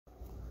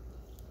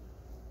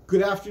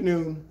Good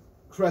afternoon,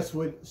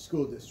 Crestwood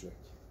School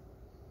District.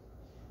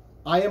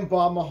 I am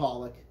Bob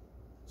Mehalick,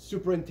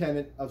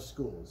 Superintendent of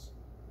Schools.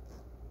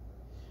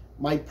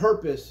 My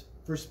purpose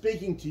for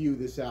speaking to you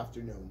this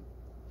afternoon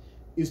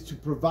is to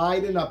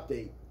provide an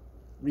update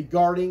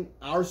regarding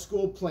our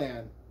school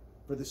plan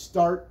for the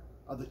start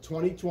of the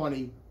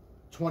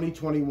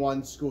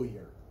 2020-2021 school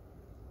year.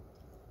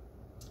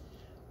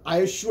 I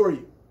assure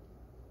you,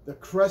 the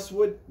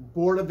Crestwood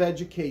Board of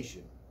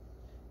Education,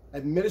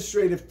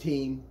 administrative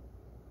team,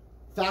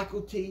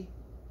 faculty,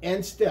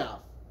 and staff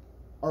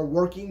are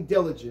working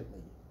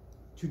diligently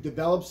to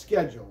develop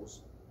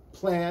schedules,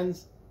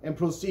 plans, and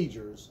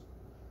procedures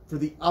for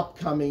the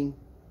upcoming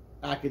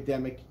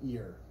academic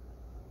year.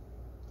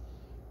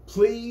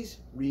 Please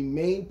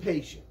remain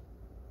patient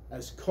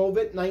as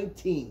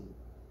COVID-19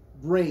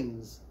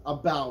 brings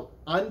about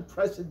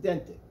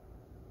unprecedented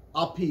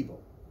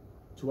upheaval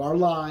to our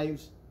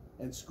lives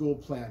and school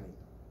planning.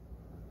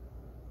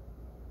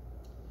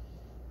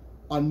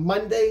 On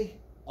Monday,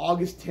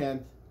 August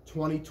 10th,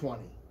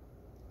 2020,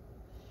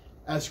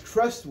 as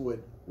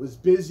Crestwood was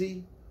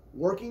busy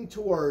working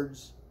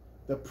towards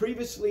the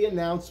previously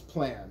announced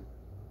plan,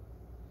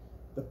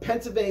 the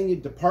Pennsylvania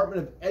Department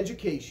of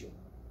Education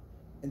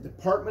and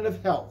Department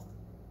of Health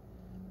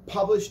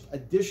published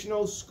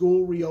additional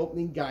school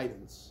reopening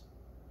guidance,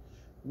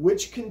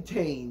 which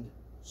contained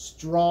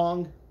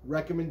strong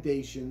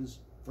recommendations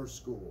for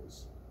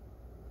schools.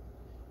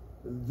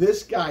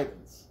 This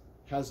guidance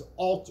has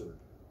altered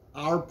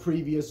our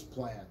previous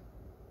plan.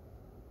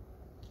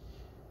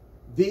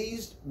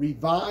 These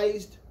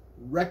revised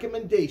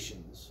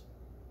recommendations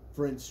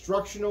for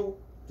instructional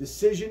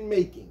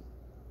decision-making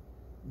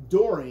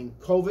during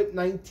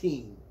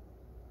COVID-19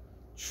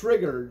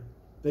 triggered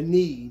the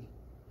need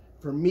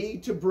for me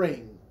to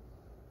bring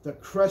the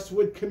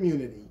Crestwood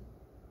community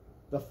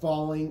the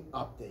following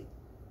update.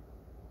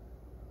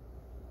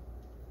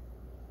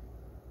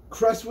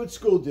 Crestwood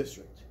School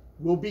District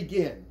will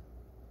begin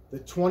the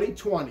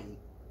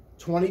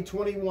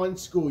 2020-2021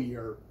 school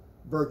year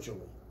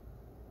virtually.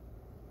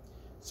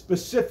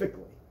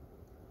 Specifically,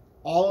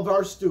 all of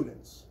our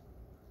students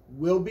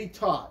will be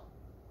taught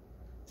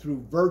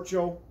through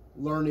virtual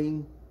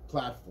learning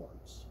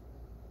platforms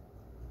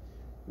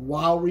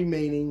while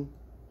remaining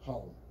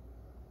home.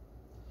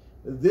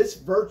 This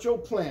virtual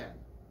plan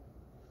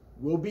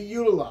will be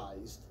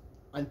utilized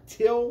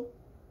until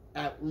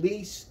at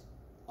least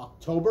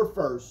October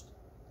 1st,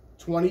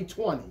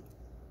 2020,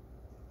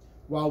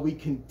 while we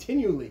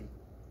continually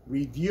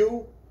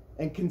review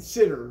and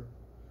consider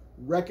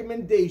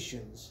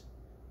recommendations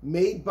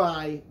made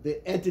by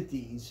the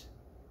entities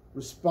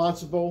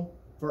responsible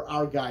for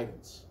our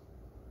guidance.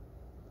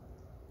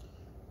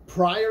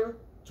 Prior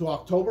to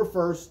October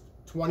 1st,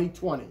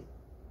 2020,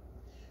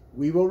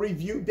 we will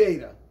review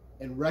data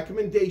and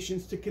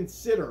recommendations to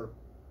consider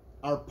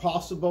our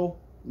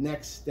possible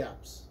next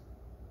steps.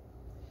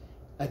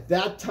 At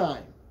that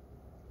time,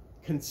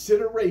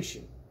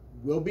 consideration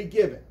will be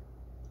given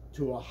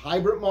to a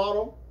hybrid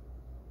model,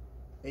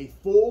 a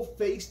full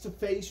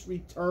face-to-face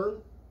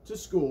return to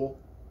school,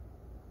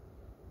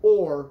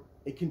 or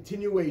a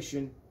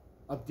continuation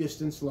of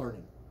distance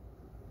learning.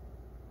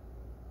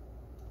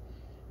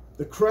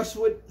 The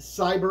Crestwood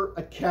Cyber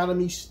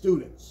Academy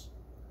students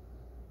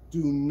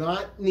do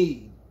not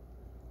need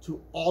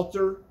to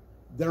alter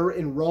their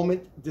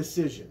enrollment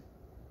decision.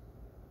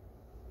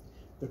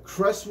 The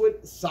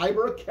Crestwood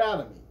Cyber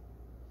Academy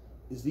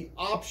is the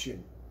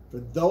option for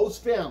those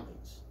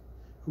families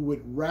who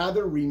would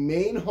rather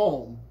remain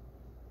home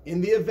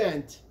in the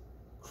event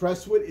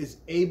Crestwood is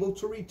able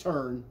to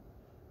return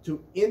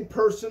to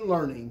in-person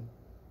learning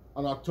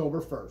on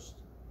October 1st.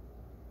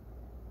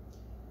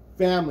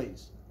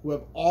 Families who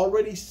have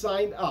already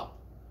signed up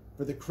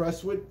for the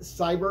Crestwood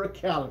Cyber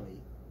Academy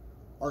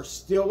are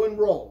still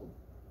enrolled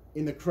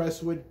in the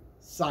Crestwood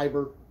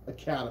Cyber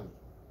Academy.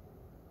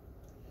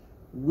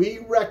 We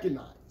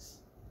recognize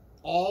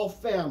all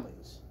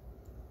families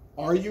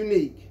are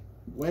unique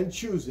when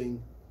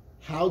choosing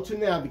how to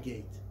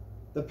navigate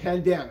the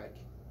pandemic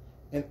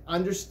and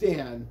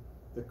understand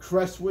the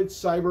Crestwood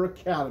Cyber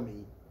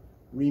Academy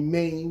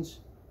remains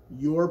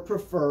your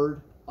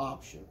preferred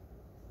option.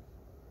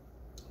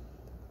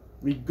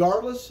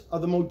 Regardless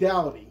of the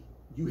modality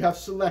you have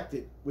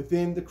selected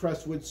within the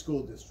Crestwood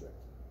School District,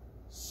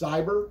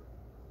 cyber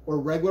or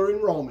regular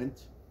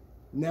enrollment,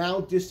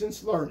 now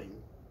distance learning,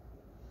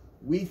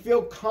 we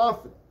feel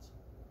confident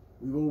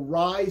we will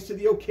rise to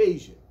the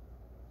occasion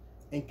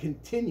and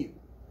continue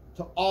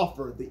to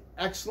offer the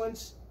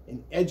excellence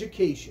in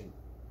education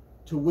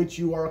to which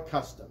you are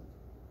accustomed.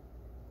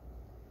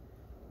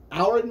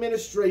 Our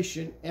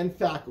administration and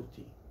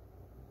faculty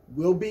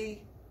will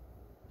be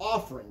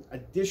offering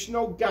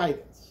additional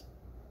guidance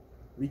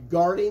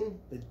regarding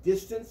the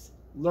distance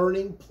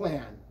learning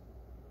plan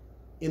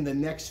in the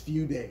next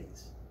few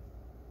days.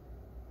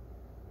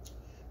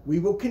 We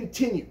will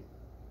continue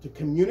to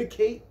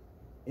communicate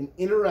and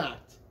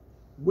interact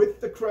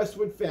with the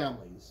Crestwood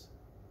families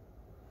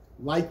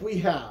like we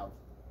have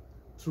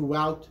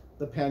throughout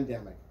the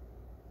pandemic.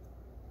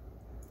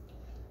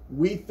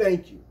 We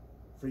thank you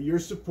for your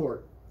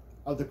support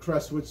of the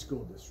Crestwood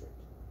School District.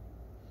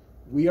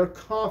 We are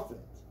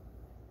confident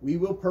we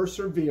will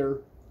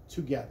persevere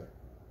together.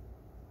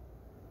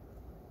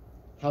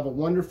 Have a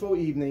wonderful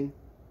evening,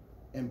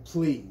 and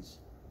please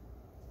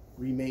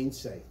remain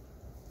safe.